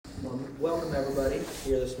welcome everybody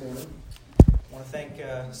here this morning. I want to thank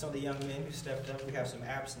some of the young men who stepped up. We have some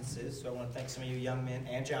absences, so I want to thank some of you young men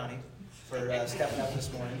and Johnny for stepping up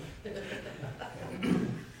this morning.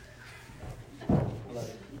 I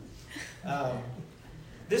love it.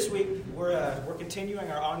 This week, we're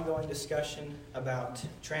continuing our ongoing discussion about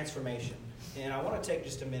transformation. And I want to take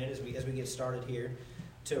just a minute as we get started here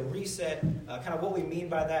to reset kind of what we mean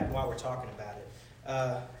by that and why we're talking about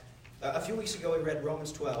it. A few weeks ago, we read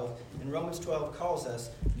Romans 12, and Romans 12 calls us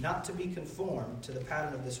not to be conformed to the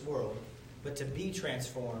pattern of this world, but to be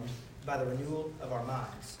transformed by the renewal of our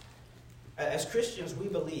minds. As Christians, we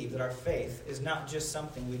believe that our faith is not just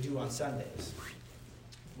something we do on Sundays.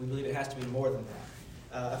 We believe it has to be more than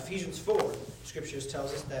that. Ephesians 4, Scriptures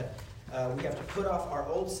tells us that we have to put off our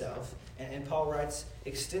old self, and Paul writes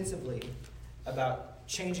extensively about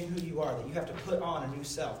changing who you are, that you have to put on a new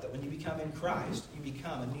self, that when you become in Christ, you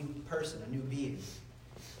become a new person, a new being,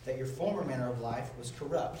 that your former manner of life was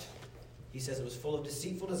corrupt. He says it was full of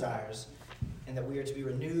deceitful desires, and that we are to be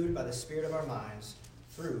renewed by the Spirit of our minds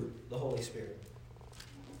through the Holy Spirit.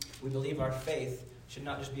 We believe our faith should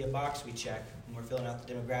not just be a box we check when we're filling out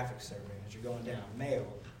the demographic survey as you're going down. Male,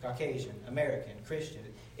 Caucasian, American, Christian.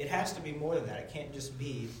 It has to be more than that. It can't just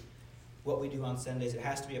be what we do on Sundays. It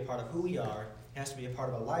has to be a part of who we are. It has to be a part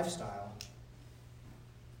of a lifestyle.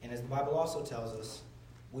 And as the Bible also tells us,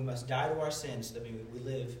 we must die to our sins so that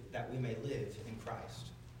we may live in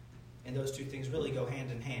Christ. And those two things really go hand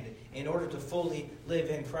in hand. In order to fully live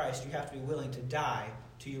in Christ, you have to be willing to die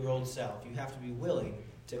to your old self. You have to be willing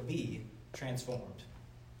to be transformed.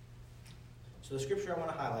 So the scripture I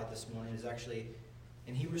want to highlight this morning is actually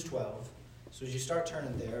in Hebrews 12. So as you start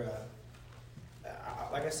turning there,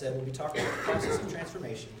 like I said, we'll be talking about the process of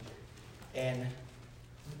transformation. And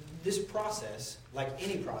this process, like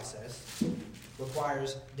any process,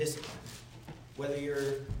 requires discipline. Whether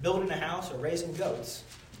you're building a house or raising goats,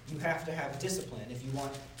 you have to have discipline if you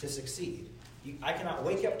want to succeed. I cannot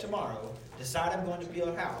wake up tomorrow, decide I'm going to build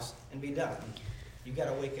a house, and be done. You've got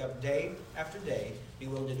to wake up day after day, be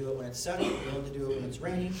willing to do it when it's sunny, willing to do it when it's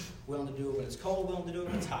raining, willing to do it when it's cold, willing to do it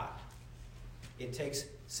when it's hot. It takes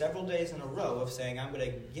several days in a row of saying, I'm going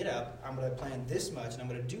to get up, I'm going to plan this much, and I'm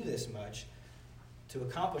going to do this much to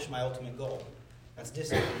accomplish my ultimate goal. That's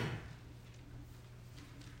discipline.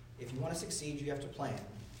 If you want to succeed, you have to plan.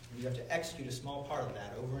 You have to execute a small part of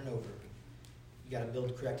that over and over. You got to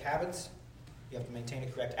build correct habits. You have to maintain a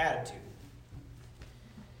correct attitude.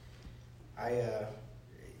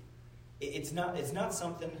 It's not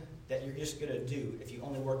something that you're just going to do if you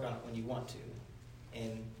only work on it when you want to.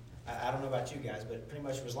 And I don't know about you guys, but pretty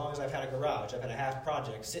much for as long as I've had a garage, I've had a half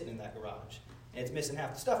project sitting in that garage. And it's missing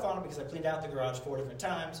half the stuff on it because I cleaned out the garage 4 different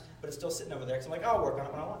times, but it's still sitting over there because I'm like, I'll work on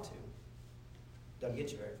it when I want to. Doesn't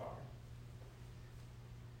get you very far.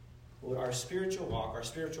 Well, our spiritual walk, our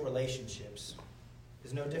spiritual relationships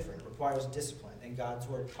is no different. It requires discipline, and God's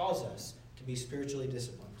Word calls us to be spiritually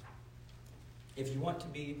disciplined. If you want to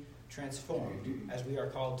be transformed, as we are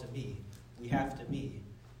called to be, we have to be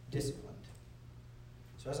disciplined.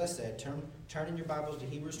 So as I said, turn in your Bibles to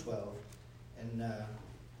Hebrews 12, and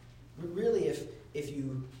really if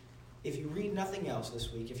you read nothing else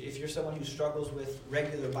this week, if you're someone who struggles with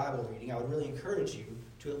regular Bible reading, I would really encourage you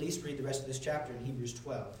to at least read the rest of this chapter in Hebrews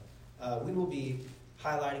 12. We will be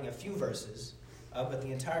highlighting a few verses, but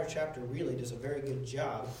the entire chapter really does a very good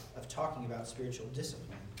job of talking about spiritual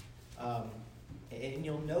discipline. And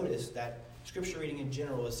you'll notice that scripture reading in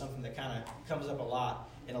general is something that kind of comes up a lot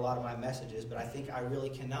in a lot of my messages, but I think I really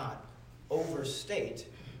cannot overstate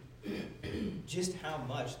just how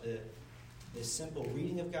much the simple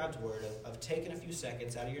reading of God's Word, of taking a few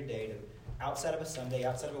seconds out of your day to, outside of a Sunday,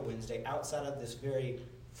 outside of a Wednesday, outside of this very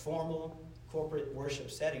formal corporate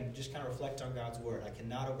worship setting, just kind of reflect on God's Word. I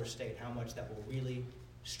cannot overstate how much that will really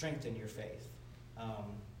strengthen your faith.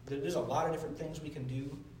 There's a lot of different things we can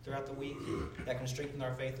do throughout the week that can strengthen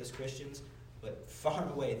our faith as Christians, but far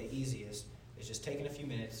and away the easiest is just taking a few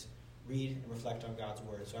minutes, read and reflect on God's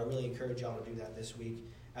Word. So I really encourage y'all to do that this week.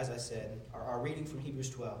 As I said, our reading from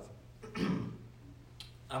Hebrews 12.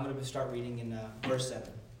 I'm going to start reading in verse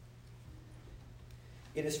 7.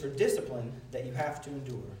 It is for discipline that you have to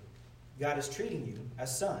endure. God is treating you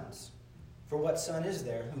as sons. For what son is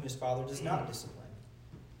there whom his father does not discipline?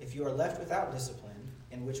 If you are left without discipline,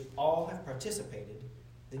 in which all have participated,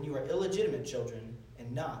 then you are illegitimate children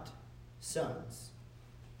and not sons.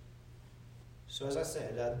 So as I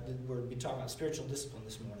said, we're going to be talking about spiritual discipline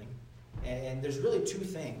this morning. And there's really two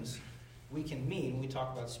things we can mean when we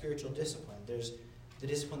talk about spiritual discipline. There's the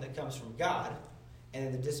discipline that comes from God, and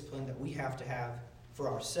then the discipline that we have to have for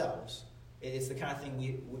ourselves. It's the kind of thing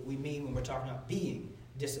we mean when we're talking about being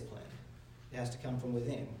disciplined. It has to come from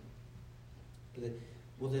within.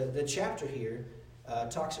 The chapter here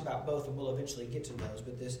talks about both, and we'll eventually get to those,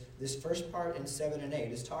 but this first part in 7 and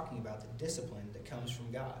 8 is talking about the discipline that comes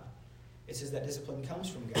from God. It says that discipline comes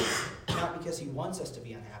from God, not because he wants us to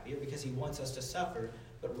be unhappy or because he wants us to suffer,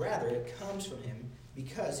 but rather it comes from him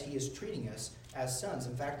because he is treating us as sons.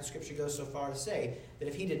 In fact, the scripture goes so far to say that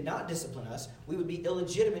if he did not discipline us, we would be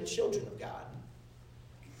illegitimate children of God.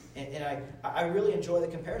 And I really enjoy the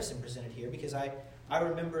comparison presented here, because I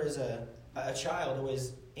remember as a child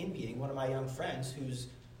always envying one of my young friends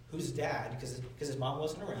whose dad, because his mom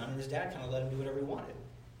wasn't around, and his dad kind of let him do whatever he wanted.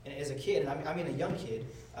 And as a kid, and I mean a young kid,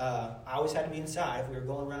 I always had to be inside. If we were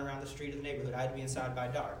going around the street of the neighborhood, I had to be inside by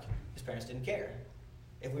dark. His parents didn't care.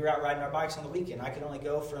 If we were out riding our bikes on the weekend, I could only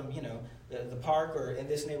go from, the park or in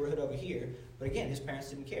this neighborhood over here. But again, his parents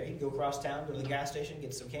didn't care. He'd go across town, go to the gas station,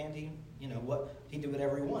 get some candy, he'd do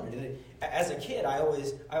whatever he wanted. And as a kid, I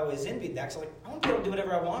always envied that, because I want to be able to do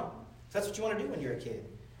whatever I want. That's what you want to do when you're a kid.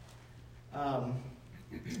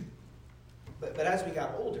 But as we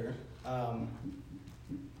got older,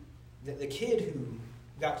 the kid who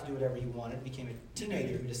got to do whatever he wanted became a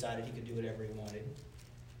teenager who decided he could do whatever he wanted.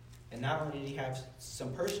 And not only did he have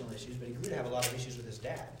some personal issues, but he grew to have a lot of issues with his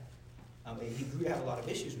dad. He grew to have a lot of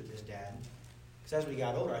issues with his dad. Because as we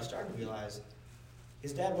got older, I started to realize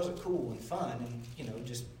his dad wasn't cool and fun and,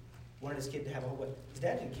 just wanted his kid to have a whole bunch. His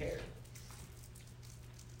dad didn't care.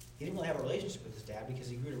 He didn't really have a relationship with his dad because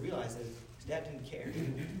he grew to realize that his dad didn't care.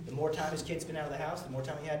 The more time his kid spent out of the house, the more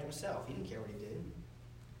time he had to himself. He didn't care what he did.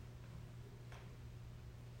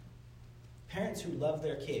 Parents who love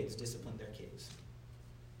their kids discipline their kids.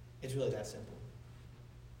 It's really that simple.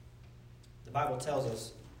 The Bible tells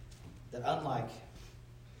us that unlike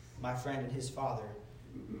my friend and his father,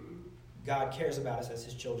 God cares about us as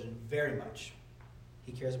his children very much.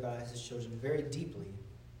 He cares about us as his children very deeply.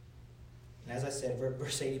 And as I said,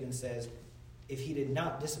 verse 8 even says, if he did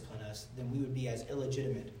not discipline us, then we would be as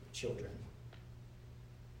illegitimate children.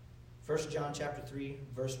 1 John chapter 3,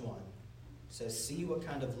 verse 1 says, see what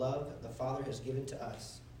kind of love the Father has given to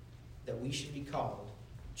us, that we should be called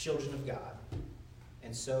children of God.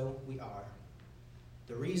 And so we are.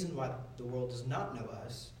 The reason why the world does not know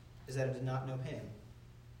us is that it did not know him.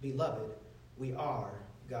 Beloved, we are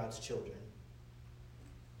God's children.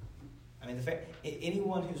 I mean,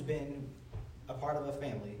 anyone who's been a part of a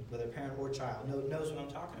family, whether parent or child, knows what I'm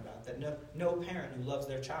talking about. That no parent who loves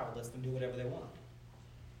their child lets them do whatever they want.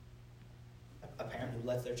 A parent who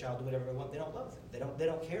lets their child do whatever they want, they don't love them. They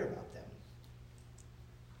don't care about them.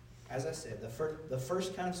 As I said, the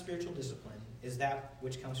first kind of spiritual discipline is that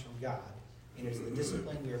which comes from God. And it is the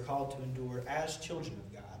discipline we are called to endure as children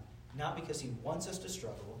of God, not because he wants us to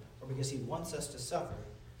struggle or because he wants us to suffer,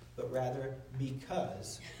 but rather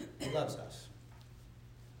because he loves us.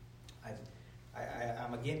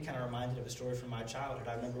 I'm again kind of reminded of a story from my childhood.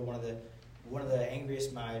 I remember one of the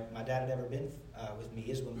angriest my dad had ever been with me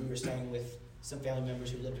is when we were staying with some family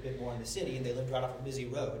members who lived a bit more in the city, and they lived right off a busy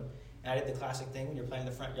road. And I did the classic thing when you're playing in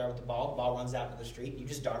the front yard with the ball runs out into the street, and you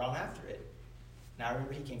just dart on after it. And I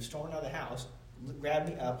remember he came storming out of the house, grabbed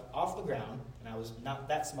me up off the ground, and I was not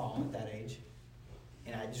that small at that age.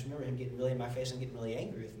 And I just remember him getting really in my face and getting really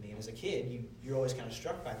angry with me. And as a kid, you're always kind of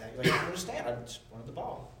struck by that. You're like, I don't understand. I just wanted the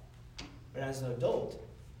ball. But as an adult,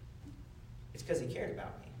 it's because he cared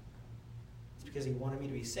about me. It's because he wanted me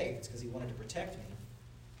to be safe. It's because he wanted to protect me.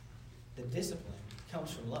 The discipline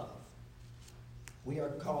comes from love. We are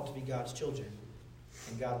called to be God's children,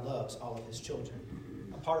 and God loves all of his children.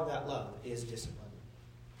 A part of that love is discipline.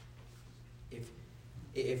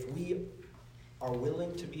 If we are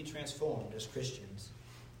willing to be transformed as Christians,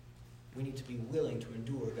 we need to be willing to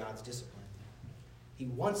endure God's discipline. He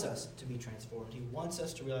wants us to be transformed. He wants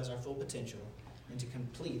us to realize our full potential and to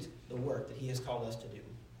complete the work that he has called us to do.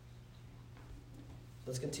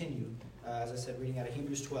 Let's continue, as I said, reading out of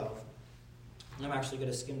Hebrews 12. And I'm actually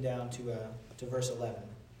going to skim down to verse 11.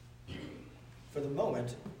 For the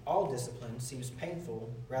moment, all discipline seems painful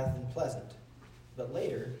rather than pleasant, but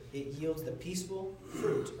later it yields the peaceful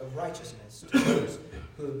fruit of righteousness to those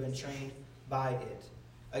who have been trained by it.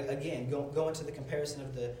 Again, go into the comparison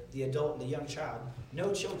of the adult and the young child.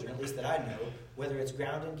 No children, at least that I know, whether it's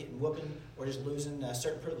grounding, getting whooping, or just losing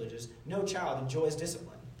certain privileges, no child enjoys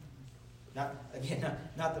discipline. Not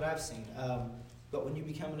that I've seen. But when you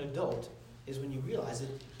become an adult, is when you realize that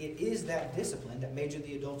it is that discipline that made you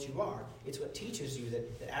the adult you are. It's what teaches you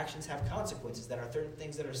that actions have consequences, that are certain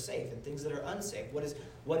things that are safe and things that are unsafe.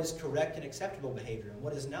 What is correct and acceptable behavior and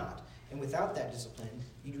what is not. And without that discipline,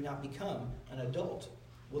 you do not become an adult.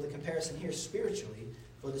 Well, the comparison here spiritually,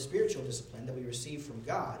 for the spiritual discipline that we receive from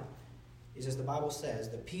God, is, as the Bible says,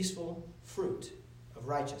 the peaceful fruit of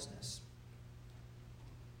righteousness.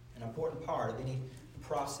 An important part of any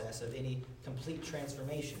process, of any complete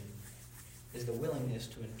transformation, is the willingness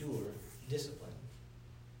to endure discipline.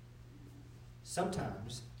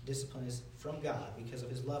 Sometimes discipline is from God because of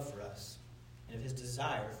his love for us and of his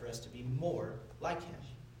desire for us to be more like him,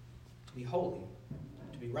 to be holy,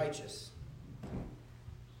 to be righteous.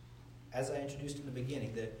 As I introduced in the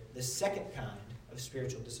beginning, the second kind of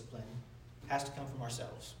spiritual discipline has to come from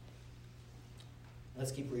ourselves.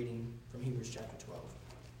 Let's keep reading from Hebrews chapter 12.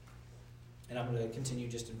 And I'm going to continue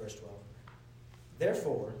just in verse 12.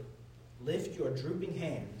 Therefore, lift your drooping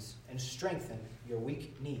hands and strengthen your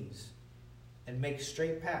weak knees, and make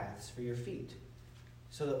straight paths for your feet,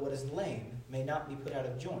 so that what is lame may not be put out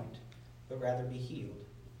of joint, but rather be healed.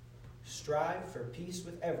 Strive for peace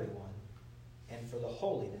with everyone, and for the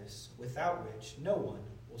holiness without which no one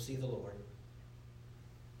will see the Lord.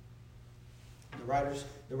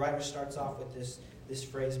 The writer starts off with this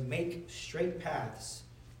phrase, make straight paths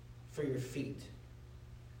for your feet.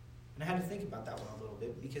 And I had to think about that one a little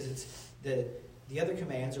bit, because it's the other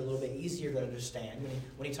commands are a little bit easier to understand.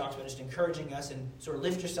 When he talks about just encouraging us and sort of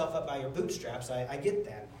lift yourself up by your bootstraps, I get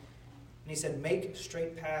that. And he said, make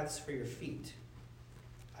straight paths for your feet.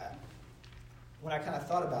 When I kind of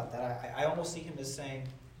thought about that, I almost see him as saying,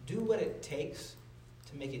 do what it takes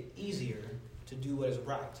to make it easier to do what is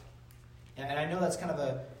right. And I know that's kind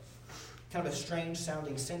of a strange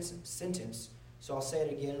sounding sentence, so I'll say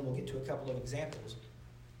it again and we'll get to a couple of examples.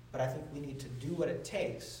 But I think we need to do what it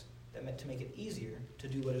takes to make it easier to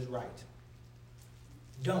do what is right.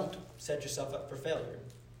 Don't set yourself up for failure.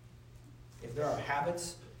 If there are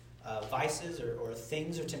habits, vices, or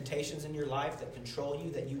things or temptations in your life that control you,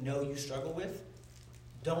 that you know you struggle with,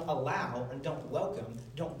 don't allow and don't welcome,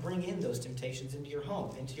 don't bring in those temptations into your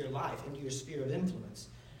home, into your life, into your sphere of influence.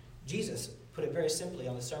 Jesus put it very simply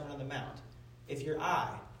on the Sermon on the Mount. If your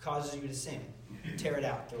eye causes you to sin, tear it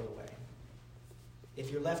out, throw it away. If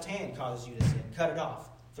your left hand causes you to sin, cut it off,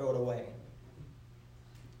 throw it away.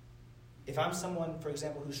 If I'm someone, for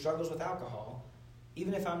example, who struggles with alcohol,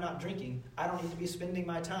 even if I'm not drinking, I don't need to be spending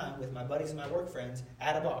my time with my buddies and my work friends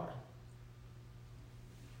at a bar.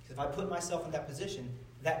 Because if I put myself in that position,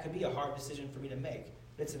 that could be a hard decision for me to make.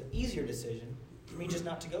 But it's an easier decision for me just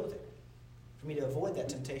not to go there. For me to avoid that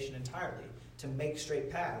temptation entirely. To make straight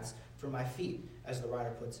paths for my feet, as the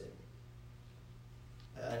writer puts it.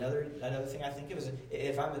 Another thing I think of is,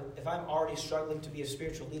 if I'm already struggling to be a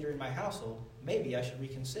spiritual leader in my household, maybe I should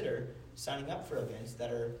reconsider signing up for events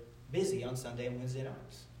that are busy on Sunday and Wednesday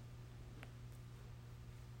nights.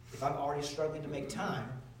 If I'm already struggling to make time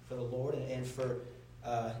for the Lord and for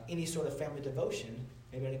any sort of family devotion,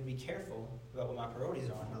 maybe I need to be careful about what my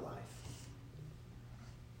priorities are in my life.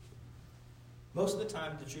 Most of the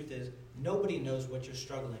time, the truth is, nobody knows what you're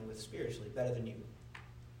struggling with spiritually better than you.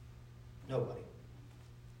 Nobody.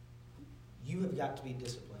 You have got to be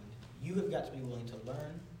disciplined. You have got to be willing to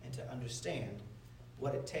learn and to understand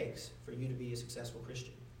what it takes for you to be a successful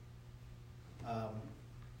Christian.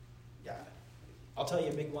 I'll tell you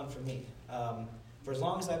a big one for me. For as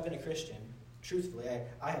long as I've been a Christian, truthfully,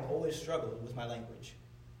 I have always struggled with my language.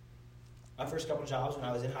 My first couple jobs when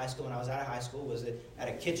I was in high school and I was out of high school was at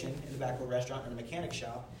a kitchen in the back of a restaurant and a mechanic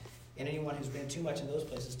shop. And anyone who's been too much in those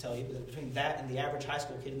places tell you that between that and the average high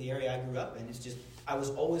school kid in the area I grew up in, it's just, I was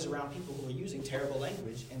always around people who were using terrible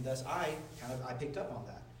language, and thus I picked up on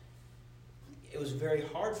that. It was very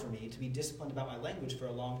hard for me to be disciplined about my language for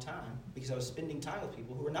a long time because I was spending time with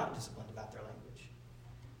people who were not disciplined about their language.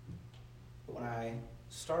 But when I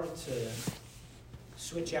started to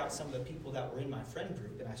switch out some of the people that were in my friend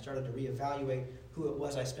group, and I started to reevaluate who it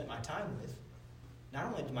was I spent my time with, not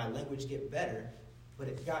only did my language get better, but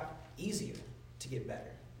it got easier to get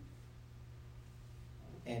better.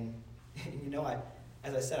 And,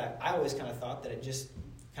 as I said, I always kind of thought that it just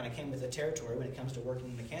kind of came with the territory when it comes to working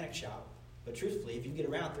in a mechanic shop. But truthfully, if you get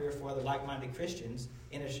around 3 or 4 other like-minded Christians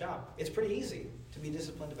in a shop, it's pretty easy to be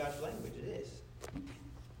disciplined about your language. It is.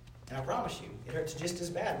 And I promise you, it hurts just as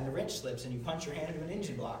bad when the wrench slips and you punch your hand into an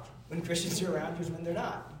engine block when Christians are around you as when they're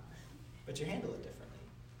not. But you handle it differently.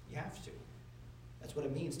 You have to. That's what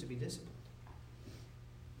it means to be disciplined.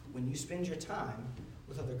 When you spend your time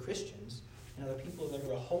with other Christians and other people that are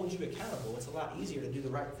going to hold you accountable, it's a lot easier to do the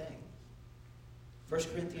right thing. 1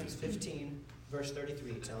 Corinthians 15, verse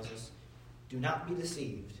 33 tells us, "Do not be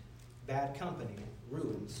deceived. Bad company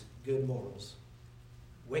ruins good morals.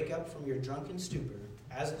 Wake up from your drunken stupor,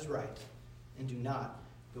 as is right, and do not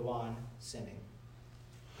go on sinning."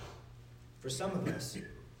 For some of us,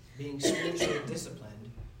 being spiritually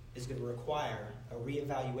disciplined is going to require a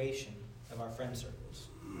reevaluation of our friend circles.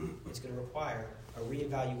 It's going to require a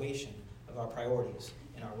reevaluation of our priorities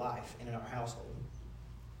in our life and in our household.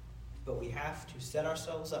 But we have to set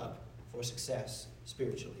ourselves up for success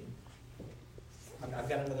spiritually. I've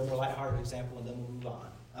got another more lighthearted example, and then we'll move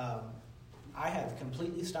on. I have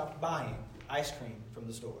completely stopped buying ice cream from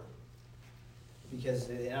the store.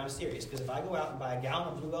 And I'm serious, because if I go out and buy a gallon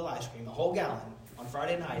of Bluebell ice cream, a whole gallon, on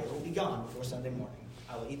Friday night, it will be gone before Sunday morning.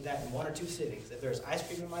 I will eat that in 1 or 2 sittings. If there's ice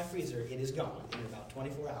cream in my freezer, it is gone in about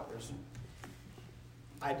 24 hours.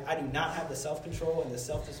 I do not have the self-control and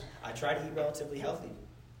I try to eat relatively healthy.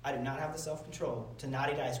 I do not have the self-control to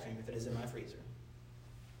not eat ice cream if it is in my freezer.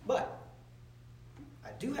 But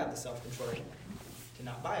I do have the self-control to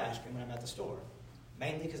not buy ice cream when I'm at the store,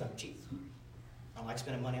 mainly because I'm cheap. I don't like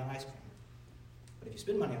spending money on ice cream. But if you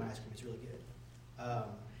spend money on ice cream, it's really good. I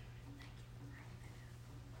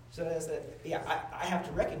have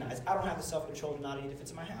to recognize I don't have the self-control to not eat if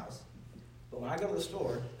it's in my house. But when I go to the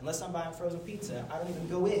store, unless I'm buying frozen pizza, I don't even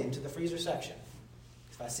go into the freezer section.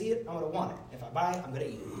 If I see it, I'm going to want it. If I buy it, I'm going to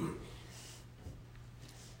eat it.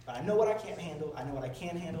 But I know what I can't handle, I know what I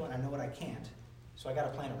can handle, and I know what I can't. So I got a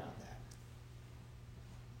plan around that.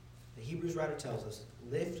 The Hebrews writer tells us,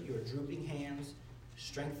 lift your drooping hands,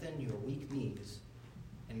 strengthen your weak knees,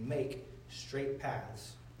 and make straight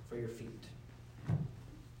paths for your feet.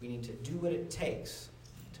 We need to do what it takes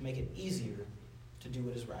to make it easier to do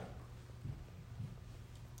what is right.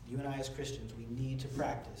 You and I as Christians, we need to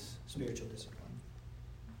practice spiritual discipline.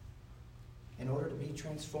 In order to be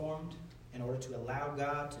transformed, in order to allow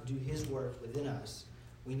God to do His work within us,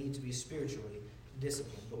 we need to be spiritually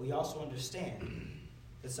disciplined. But we also understand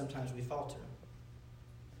that sometimes we falter.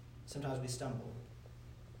 Sometimes we stumble.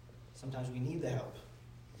 Sometimes we need the help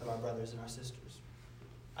of our brothers and our sisters.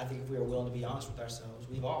 I think if we are willing to be honest with ourselves,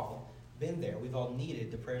 we've all been there. We've all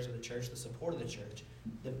needed the prayers of the church, the support of the church,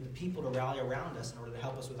 the people to rally around us in order to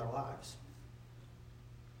help us with our lives.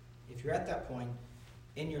 If you're at that point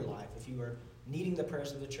in your life, if you are needing the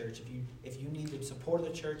prayers of the church, if you need the support of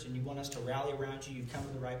the church and you want us to rally around you, you've come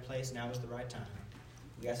to the right place, now is the right time.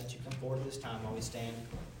 We ask that you come forward at this time while we stand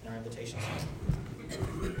in our invitation.